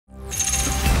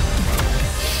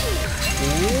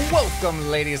Welcome,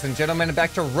 ladies and gentlemen,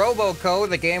 back to RoboCo,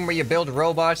 the game where you build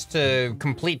robots to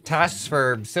complete tasks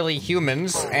for silly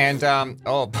humans. And,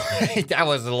 oh, that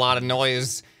was a lot of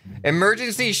noise.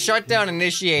 Emergency shutdown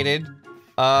initiated.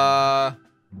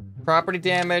 Property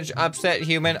damage, upset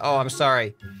human. Oh, I'm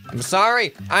sorry. I'm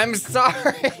sorry. I'm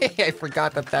sorry. I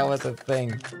forgot that that was a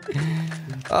thing.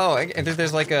 Oh, and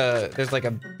there's like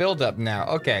a build-up now.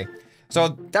 Okay.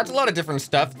 So that's a lot of different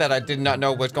stuff that I did not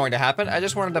know was going to happen. I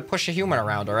just wanted to push a human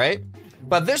around, all right?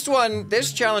 But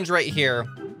this challenge right here,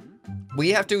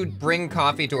 we have to bring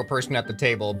coffee to a person at the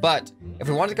table. But if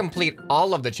we want to complete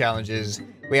all of the challenges,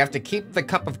 we have to keep the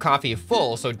cup of coffee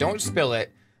full, so don't spill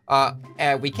it.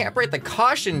 And we can't break the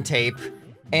caution tape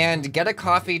and get a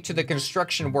coffee to the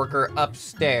construction worker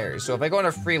upstairs. So if I go on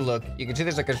a free look, you can see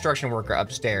there's a construction worker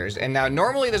upstairs. And now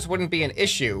normally this wouldn't be an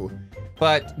issue,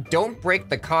 but don't break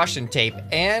the caution tape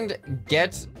and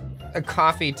get a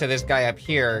coffee to this guy up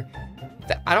here.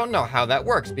 I don't know how that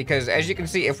works, because as you can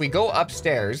see, if we go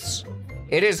upstairs,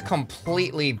 it is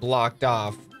completely blocked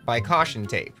off by caution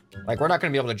tape. Like, we're not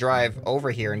gonna be able to drive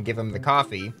over here and give him the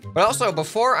coffee. But also,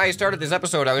 before I started this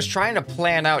episode, I was trying to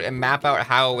plan out and map out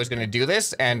how I was gonna do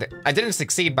this, and I didn't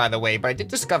succeed, by the way, but I did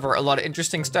discover a lot of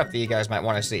interesting stuff that you guys might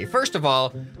wanna see. First of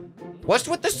all, what's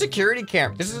with the security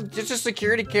camera? This is just a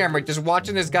security camera just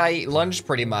watching this guy eat lunch,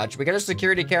 pretty much. We got a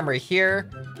security camera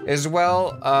here as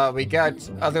well. We got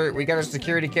a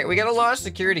security we got a lot of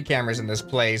security cameras in this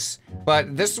place,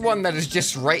 but this one that is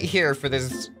just right here for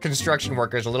this construction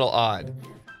worker is a little odd.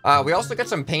 We also got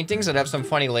some paintings that have some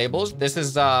funny labels. This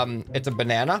is, it's a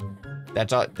banana.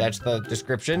 That's the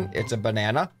description. It's a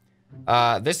banana.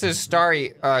 This is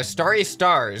starry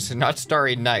stars, not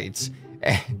starry nights.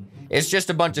 It's just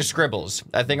a bunch of scribbles.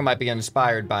 I think it might be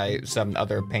inspired by some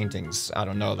other paintings. I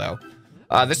don't know, though.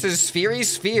 This is sphery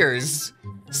spheres.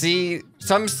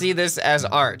 Some see this as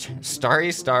art.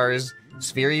 Starry stars,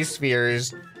 sphery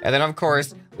spheres, and then, of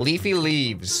course, leafy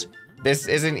leaves. This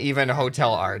isn't even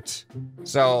hotel art.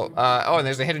 So, oh, and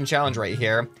there's a hidden challenge right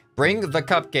here. Bring the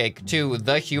cupcake to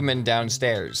the human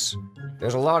downstairs.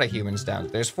 There's a lot of humans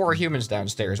there's 4 humans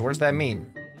downstairs. What does that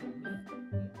mean?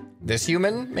 This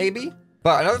human, maybe?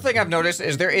 But another thing I've noticed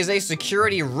is there is a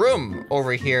security room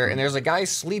over here, and there's a guy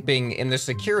sleeping in the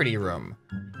security room.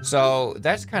 So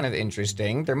that's kind of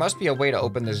interesting. There must be a way to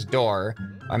open this door.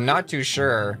 I'm not too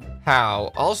sure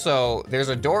how. Also, there's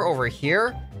a door over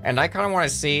here, and I kind of want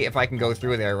to see if I can go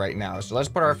through there right now. So let's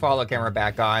put our follow camera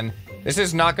back on. This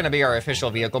is not going to be our official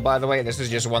vehicle, by the way. This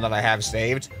is just one that I have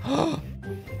saved. I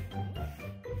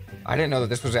didn't know that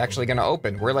this was actually going to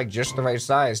open. We're like just the right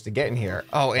size to get in here.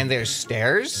 Oh, and there's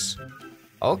stairs?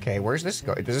 Okay, where's this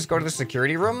go? Does this go to the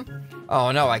security room? Oh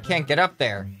no, I can't get up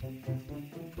there.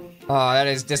 Oh, that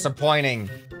is disappointing.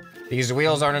 These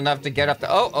wheels aren't enough to get up the—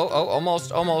 oh,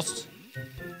 almost.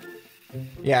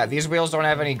 Yeah, these wheels don't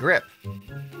have any grip.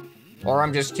 Or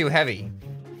I'm just too heavy.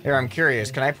 Here, I'm curious.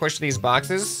 Can I push these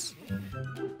boxes?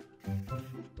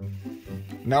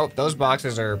 Nope, those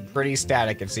boxes are pretty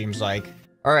static, it seems like.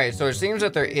 All right, so it seems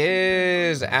that there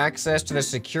is access to the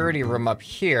security room up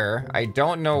here. I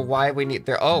don't know why we need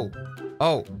there. Oh.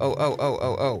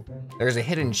 There's a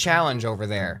hidden challenge over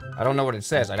there. I don't know what it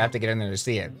says. I'd have to get in there to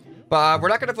see it. But we're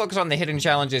not gonna focus on the hidden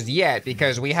challenges yet,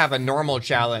 because we have a normal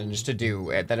challenge to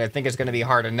do that I think is gonna be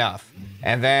hard enough.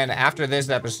 And then after this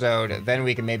episode, then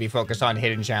we can maybe focus on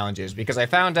hidden challenges, because I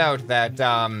found out that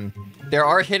there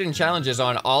are hidden challenges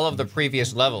on all of the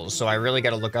previous levels, so I really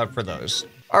gotta look out for those.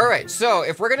 All right, so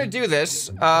if we're gonna do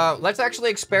this, let's actually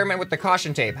experiment with the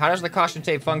caution tape. How does the caution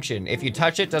tape function? If you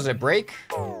touch it, does it break?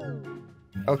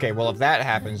 Okay, well, if that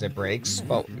happens, it breaks.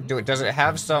 Well, does it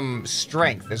have some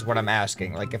strength, is what I'm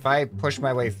asking. Like, if I push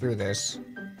my way through this.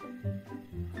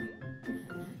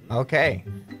 Okay.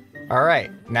 All right,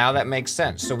 now that makes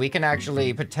sense. So we can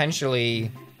actually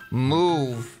potentially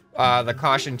move the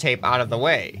caution tape out of the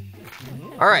way.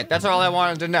 All right, that's all I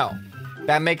wanted to know.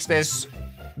 That makes this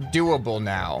doable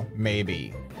now,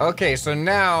 maybe. Okay, so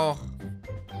now—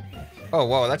 oh,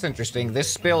 whoa, that's interesting.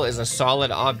 This spill is a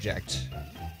solid object.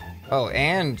 Oh,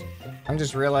 and I'm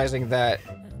just realizing that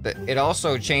it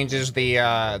also changes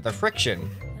the friction.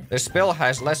 The spill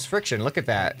has less friction. Look at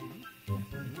that.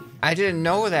 I didn't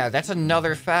know that. That's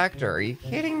another factor. Are you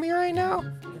kidding me right now?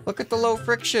 Look at the low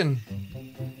friction.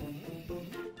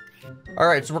 All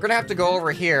right, so we're gonna have to go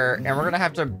over here, and we're gonna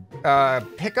have to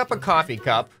pick up a coffee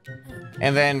cup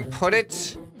and then put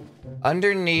it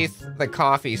underneath the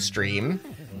coffee stream,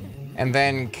 and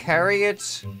then carry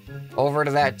it over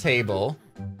to that table,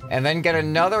 and then get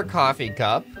another coffee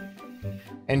cup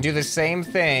and do the same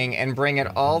thing and bring it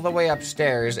all the way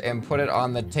upstairs and put it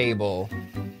on the table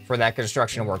for that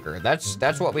construction worker.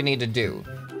 That's what we need to do.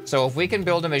 So if we can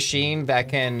build a machine that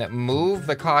can move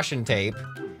the caution tape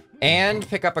and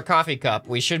pick up a coffee cup,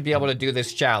 we should be able to do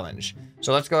this challenge.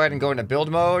 So let's go ahead and go into build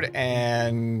mode,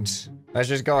 and let's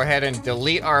just go ahead and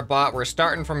delete our bot. We're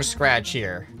starting from scratch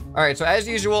here. All right, so as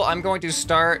usual, I'm going to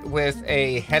start with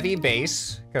a heavy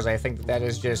base because I think that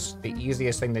is just the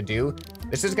easiest thing to do.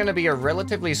 This is going to be a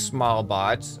relatively small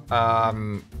bot.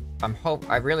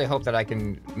 I really hope that I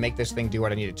can make this thing do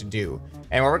what I need it to do.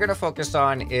 And what we're going to focus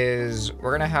on is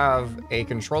we're going to have a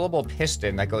controllable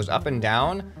piston that goes up and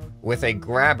down with a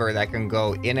grabber that can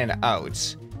go in and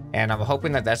out. And I'm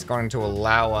hoping that that's going to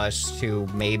allow us to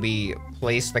maybe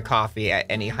place the coffee at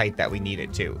any height that we need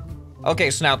it to. Okay,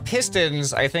 so now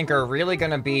pistons, I think, are really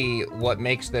going to be what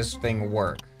makes this thing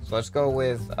work. So let's go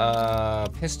with a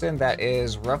piston that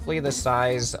is roughly the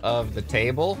size of the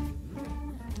table.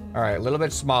 All right, a little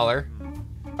bit smaller.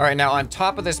 All right, now on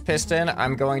top of this piston,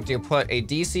 I'm going to put a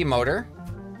DC motor.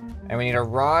 And we need a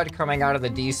rod coming out of the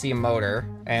DC motor.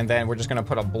 And then we're just going to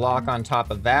put a block on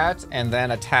top of that. And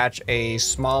then attach a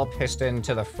small piston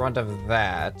to the front of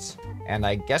that. And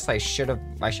I guess I should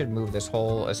move this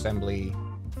whole assembly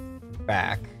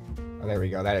back. Oh, there we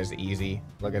go. That is easy.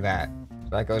 Look at that.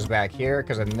 So that goes back here,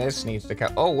 because then this needs to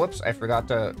come. Oh, whoops. I forgot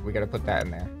we got to put that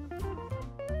in there.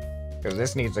 Because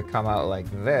this needs to come out like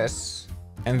this.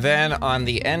 And then on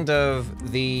the end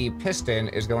of the piston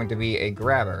is going to be a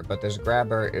grabber, but this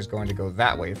grabber is going to go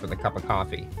that way for the cup of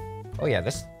coffee. Oh yeah,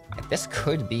 this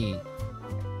could be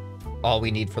all we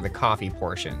need for the coffee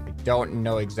portion. I don't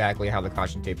know exactly how the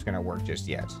caution tape's gonna work just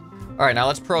yet. All right, now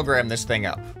let's program this thing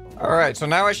up. All right, so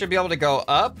now I should be able to go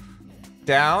up,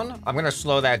 down. I'm gonna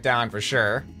slow that down for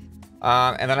sure.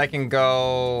 And then I can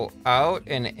go out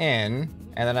and in,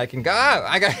 and then I can go, oh,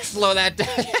 I gotta slow that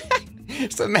down.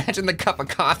 So imagine the cup of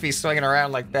coffee swinging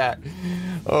around like that.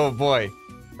 Oh boy.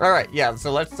 All right, yeah,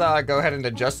 so let's go ahead and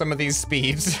adjust some of these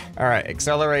speeds. All right,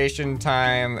 acceleration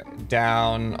time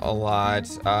down a lot.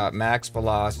 Max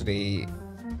velocity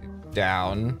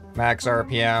down. Max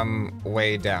RPM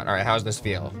way down. All right, how's this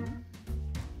feel?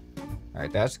 All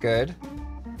right, that's good.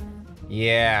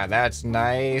 Yeah, that's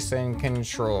nice and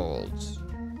controlled.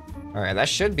 All right, that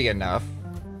should be enough.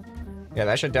 Yeah,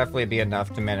 that should definitely be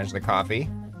enough to manage the coffee.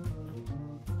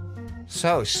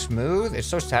 So smooth. It's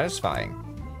so satisfying.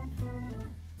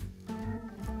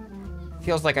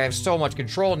 Feels like I have so much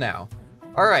control now.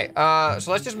 All right,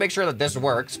 so let's just make sure that this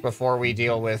works before we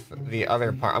deal with the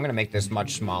other part. I'm gonna make this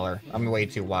much smaller. I'm way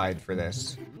too wide for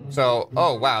this. So,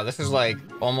 oh wow, this is like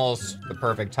almost the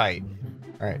perfect height.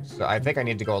 All right, so I think I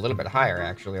need to go a little bit higher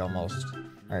actually, almost.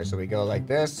 All right, so we go like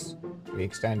this, we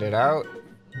extend it out,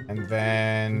 and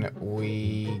then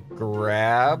we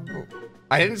grab.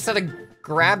 I didn't set a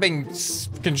grabbing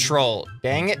control,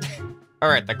 dang it. All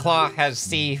right, the claw has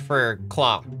C for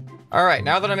claw. All right,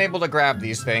 now that I'm able to grab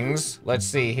these things, let's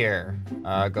see here.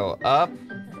 Go up,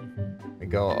 we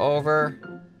go over,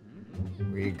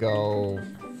 we go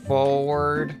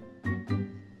forward,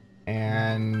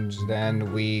 and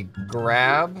then we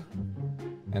grab,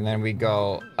 and then we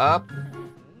go up.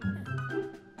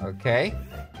 Okay,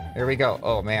 here we go.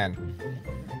 Oh man.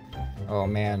 Oh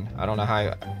man, I don't know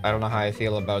how I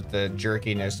feel about the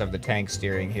jerkiness of the tank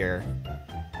steering here.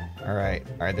 All right,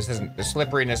 this isn't, the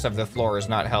slipperiness of the floor is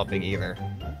not helping either.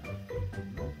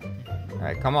 All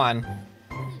right, come on.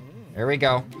 Here we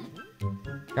go.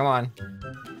 Come on.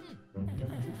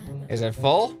 Is it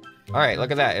full? All right, look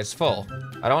at that, it's full.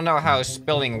 I don't know how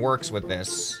spilling works with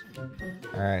this.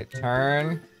 All right,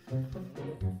 turn.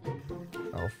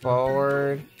 Go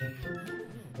forward.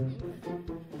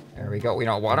 There we go.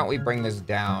 Why don't we bring this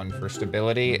down for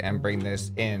stability and bring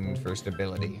this in for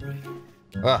stability?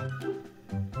 Ugh.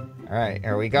 All right,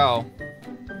 here we go.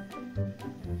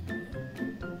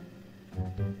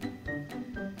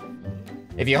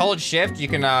 If you hold shift, you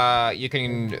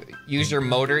can use your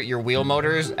wheel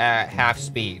motors at half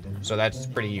speed. So that's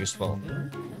pretty useful.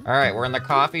 All right, we're in the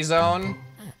coffee zone.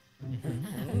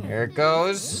 Here it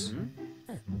goes.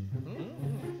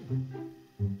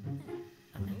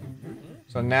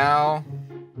 So now,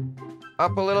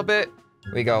 up a little bit,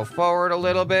 we go forward a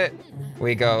little bit,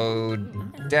 we go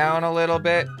down a little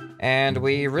bit, and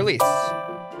we release.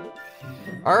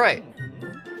 All right,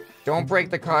 don't break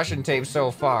the caution tape so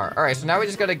far. All right, so now we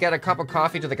just gotta get a cup of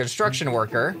coffee to the construction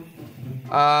worker.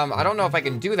 I don't know if I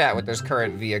can do that with this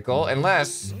current vehicle,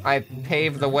 unless I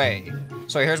pave the way.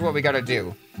 So here's what we gotta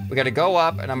do. We gotta go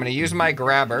up, and I'm gonna use my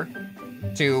grabber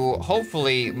to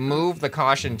hopefully move the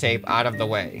caution tape out of the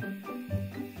way.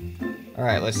 All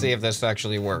right, let's see if this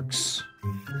actually works.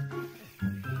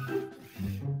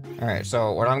 All right,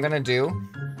 so what I'm gonna do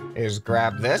is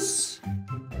grab this.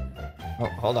 Oh,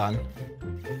 hold on.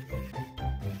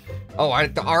 Oh,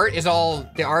 the art is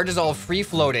all free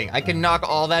floating. I can knock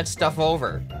all that stuff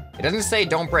over. It doesn't say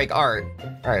don't break art.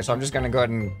 All right, so I'm just gonna go ahead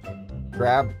and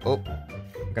grab,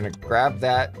 I'm gonna grab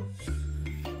that.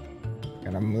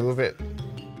 Gonna move it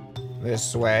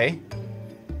this way.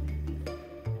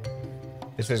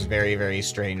 This is very, very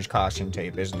strange caution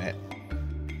tape, isn't it?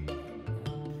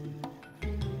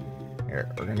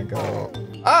 Here, we're gonna go,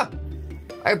 ah!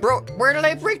 Where did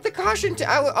I break the caution tape?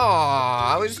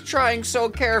 I was trying so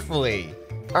carefully.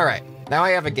 All right, now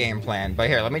I have a game plan, but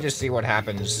here, let me just see what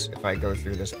happens if I go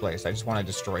through this place. I just want to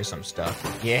destroy some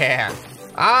stuff. Yeah.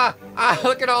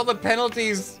 Look at all the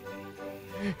penalties.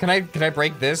 Can I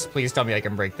break this? Please tell me I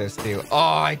can break this too.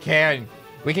 Oh, I can.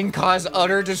 We can cause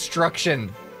utter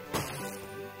destruction.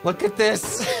 Look at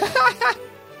this.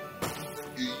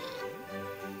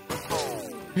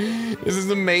 This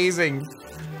is amazing.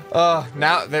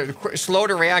 Now they're slow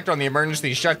to react on the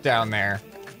emergency shutdown there.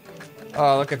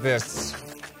 Oh, look at this.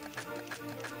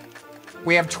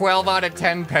 We have 12 out of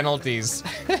 10 penalties.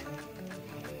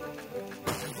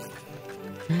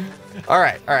 All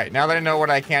right. Now that I know what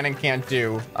I can and can't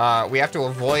do, we have to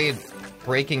avoid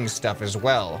breaking stuff as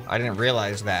well. I didn't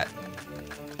realize that.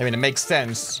 I mean, it makes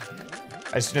sense.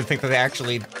 I just didn't think that they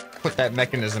actually put that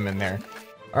mechanism in there.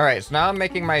 All right, so now I'm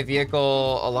making my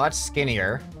vehicle a lot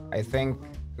skinnier. I think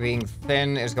being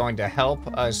thin is going to help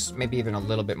us, maybe even a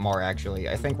little bit more, actually.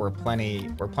 I think we're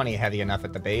plenty heavy enough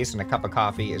at the base, and a cup of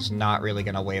coffee is not really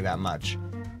gonna weigh that much.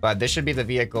 But this should be the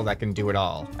vehicle that can do it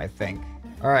all, I think.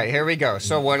 All right, here we go.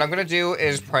 So what I'm gonna do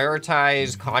is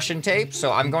prioritize caution tape.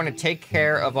 So I'm going to take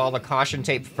care of all the caution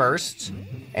tape first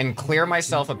and clear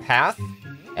myself a path.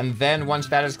 And then once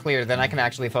that is clear, then I can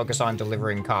actually focus on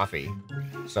delivering coffee.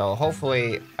 So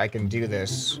hopefully I can do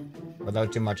this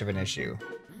without too much of an issue.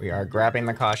 We are grabbing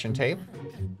the caution tape.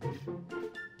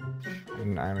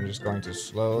 And I'm just going to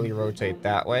slowly rotate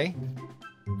that way.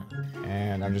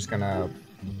 And I'm just gonna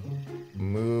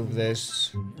move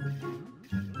this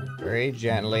very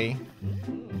gently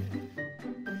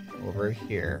over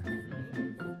here.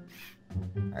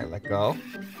 All right, let go.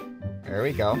 There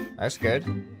we go. That's good.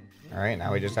 All right,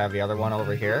 now we just have the other one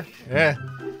over here. Yeah.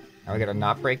 Now we gotta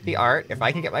not break the art. If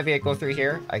I can get my vehicle through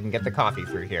here, I can get the coffee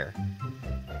through here.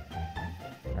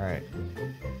 All right.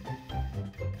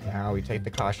 Now we take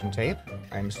the caution tape.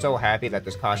 I'm so happy that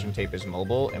this caution tape is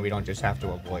mobile and we don't just have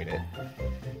to avoid it.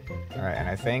 All right, and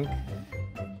I think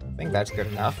that's good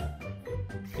enough.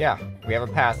 Yeah, we have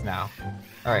a path now.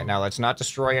 All right, now let's not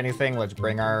destroy anything. Let's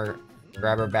bring our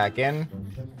grabber back in.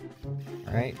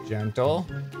 All right, gentle.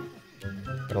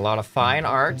 Got a lot of fine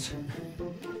art.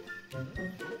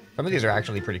 Some of these are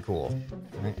actually pretty cool.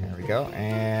 All right, there we go,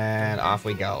 and off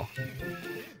we go.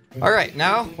 All right,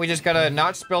 now we just gotta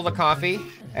not spill the coffee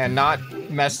and not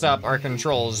mess up our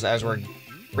controls as we're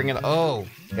bringing. Oh,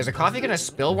 is the coffee gonna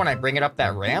spill when I bring it up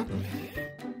that ramp?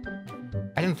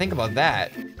 I didn't think about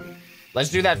that. Let's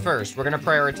do that first. We're gonna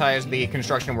prioritize the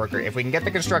construction worker. If we can get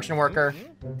the construction worker,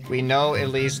 we know at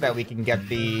least that we can get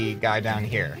the guy down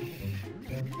here.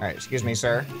 All right, excuse me,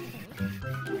 sir.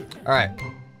 All right,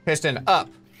 piston up,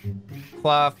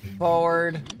 claw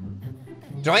forward.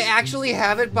 Do I actually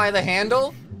have it by the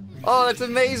handle? Oh, that's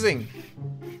amazing.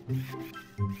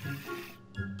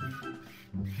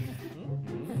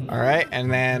 All right, and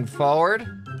then forward.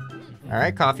 All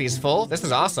right, coffee's full. This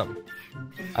is awesome.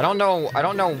 I don't know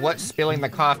what spilling the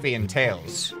coffee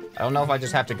entails. I don't know if I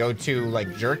just have to go to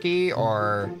like jerky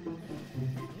or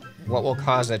what will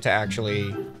cause it to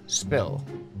actually spill.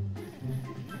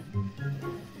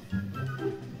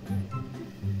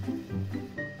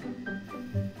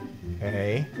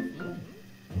 Okay.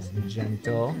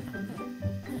 Gentle.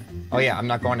 Oh yeah, I'm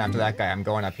not going after that guy. I'm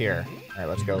going up here. All right,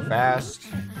 let's go fast.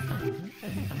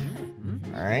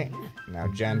 All right, now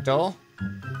gentle.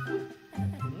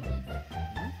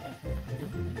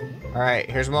 All right,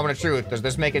 here's a moment of truth. Does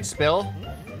this make it spill?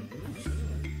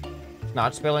 It's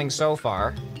not spilling so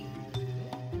far.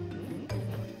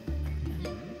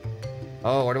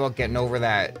 Oh, what about getting over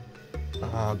that?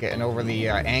 Oh, getting over the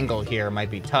angle here might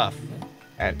be tough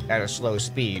at a slow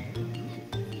speed.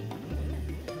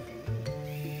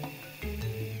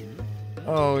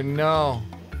 Oh no. All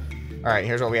right,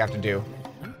 here's what we have to do.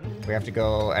 We have to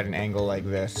go at an angle like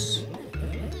this.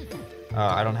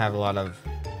 I don't have a lot of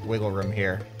wiggle room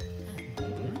here.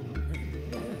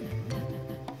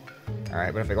 All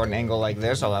right, but if I go at an angle like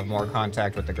this, I'll have more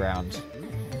contact with the ground.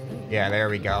 Yeah, there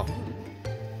we go.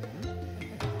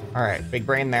 All right, big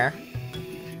brain there.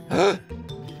 I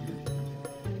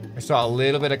saw a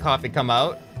little bit of coffee come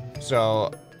out,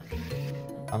 so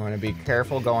I'm gonna be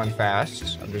careful going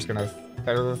fast. I'm just gonna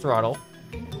feather the throttle.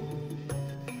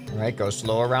 All right, go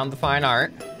slow around the fine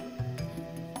art.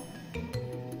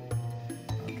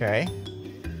 Okay.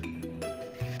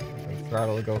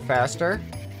 Throttle to go faster.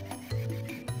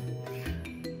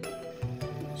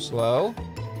 Slow.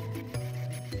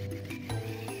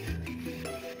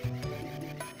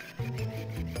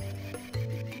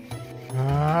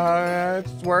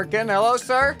 It's working. Hello,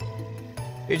 sir?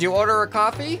 Did you order a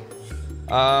coffee?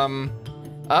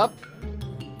 Up.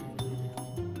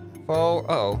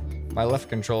 Oh, my left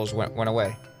controls went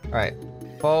away. All right,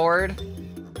 forward,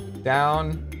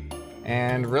 down,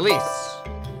 and release.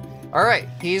 All right,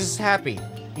 he's happy.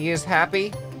 He is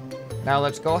happy. Now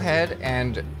let's go ahead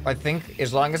and I think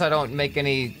as long as I don't make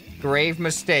any grave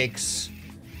mistakes,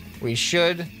 we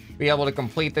should be able to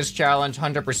complete this challenge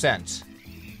 100%.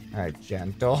 All right,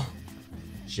 gentle,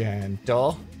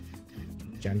 gentle,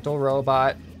 gentle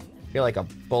robot. I feel like a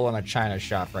bull in a china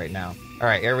shop right now. All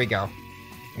right, here we go.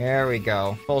 There we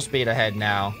go. Full speed ahead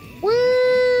now.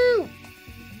 Woo!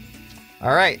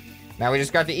 All right, now we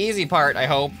just got the easy part, I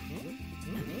hope.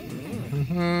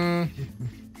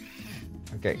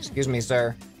 Okay, excuse me,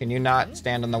 sir. Can you not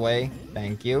stand in the way?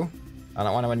 Thank you. I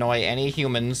don't want to annoy any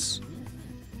humans.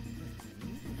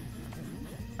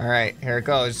 All right, here it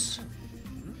goes.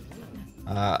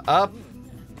 Up.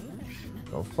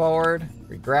 Go forward.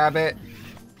 We grab it.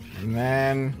 And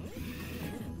then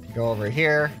go over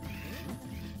here.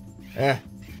 All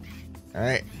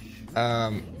right.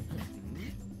 All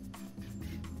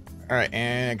right,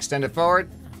 and extend it forward.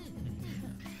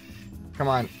 Come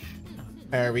on.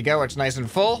 There we go. It's nice and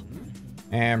full.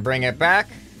 And bring it back.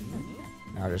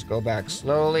 Now just go back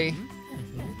slowly.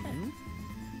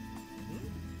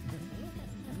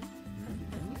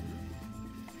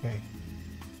 Okay.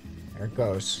 There it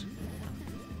goes.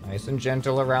 Nice and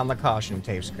gentle around the caution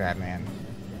tape, ScrapMan.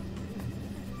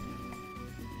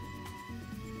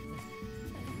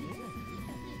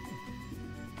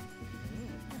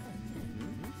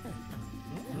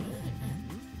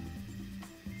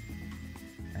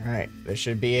 Alright, this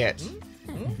should be it.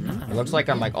 It looks like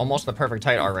I'm like almost the perfect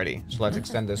height already. So let's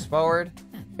extend this forward.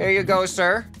 Here you go,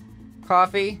 sir.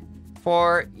 Coffee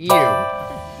for you.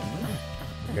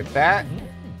 Look at that.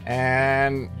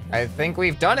 And I think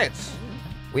we've done it.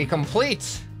 We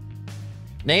complete.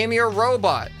 Name your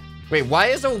robot. Wait, why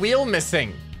is a wheel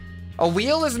missing? A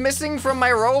wheel is missing from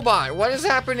my robot. What is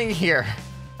happening here?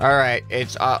 All right,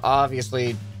 it's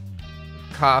obviously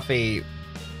coffee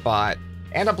bot.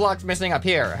 And a block's missing up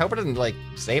here. I hope it doesn't like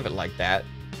save it like that.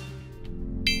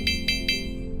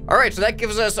 All right, so that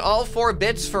gives us all 4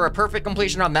 bits for a perfect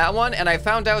completion on that one. And I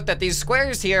found out that these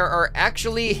squares here are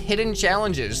actually hidden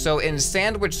challenges. So in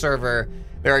Sandwich Server,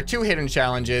 there are 2 hidden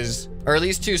challenges, or at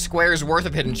least 2 squares worth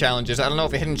of hidden challenges. I don't know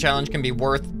if a hidden challenge can be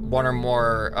worth 1 or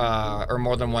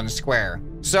more than 1 square.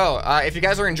 So if you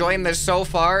guys are enjoying this so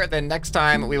far, then next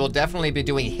time we will definitely be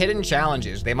doing hidden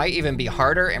challenges. They might even be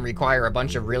harder and require a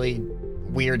bunch of really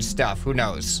weird stuff, who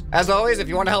knows. As always, if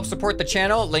you want to help support the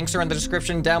channel, links are in the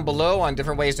description down below on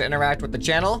different ways to interact with the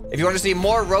channel. If you want to see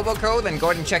more RoboCo, then go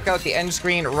ahead and check out the end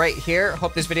screen right here.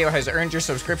 Hope this video has earned your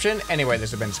subscription. Anyway,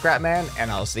 this has been ScrapMan, and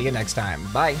I'll see you next time.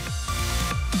 Bye.